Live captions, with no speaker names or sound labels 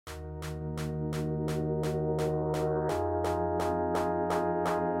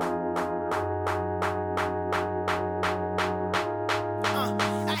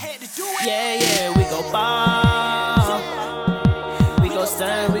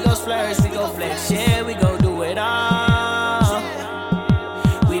we go splurge, we go flex, yeah, we go do it all.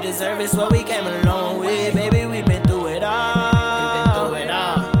 We deserve it's what we came along with, baby, we been through it all.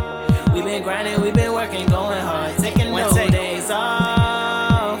 We been grinding, we been working, going hard, taking no days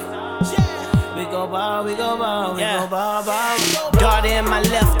off. We go ball, we go ball, we go ball, ball. Daughter in my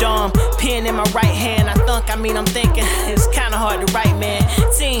left arm, pen in my right hand. I'm thinking it's kinda hard to write, man.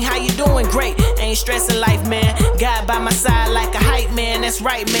 Team, how you doing? Great, ain't stressing life, man. God by my side like a hype man, that's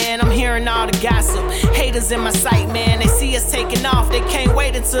right, man. I'm hearing all the gossip, haters in my sight, man. They see us taking off, they can't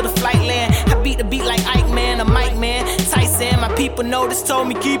wait until the flight land. I beat the beat like Ike, man, a mic, man. Tyson, my people notice, told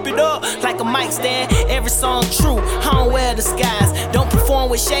me keep it up like a mic stand. Every song true, I don't wear disguise. Don't perform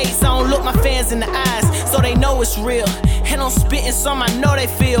with shades, I don't look my fans in the eyes, so they know it's real. And I'm spitting some I know they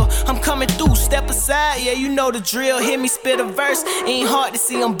feel. I'm coming through, step aside, yeah, you know the drill. Hear me spit a verse, ain't hard to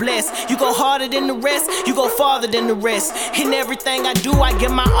see I'm blessed. You go harder than the rest, you go farther than the rest. In everything I do, I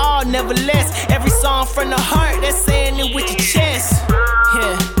give my all, never less. Every song from the heart, that's saying it with your chest.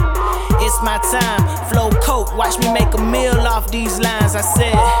 Yeah, it's my time, flow coke, watch me make a meal off these lines. I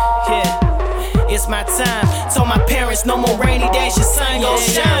said, yeah, it's my time. Told my parents no more rainy days, your sun gon'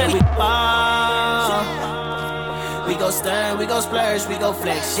 shine. We go stun, we go splurge, we go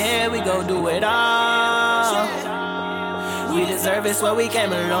flex, yeah, we go do it all. We deserve it's what we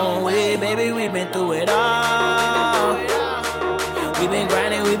came along with, baby, we been through it all. We been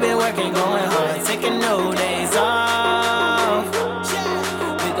grinding, we been working, going hard, taking no days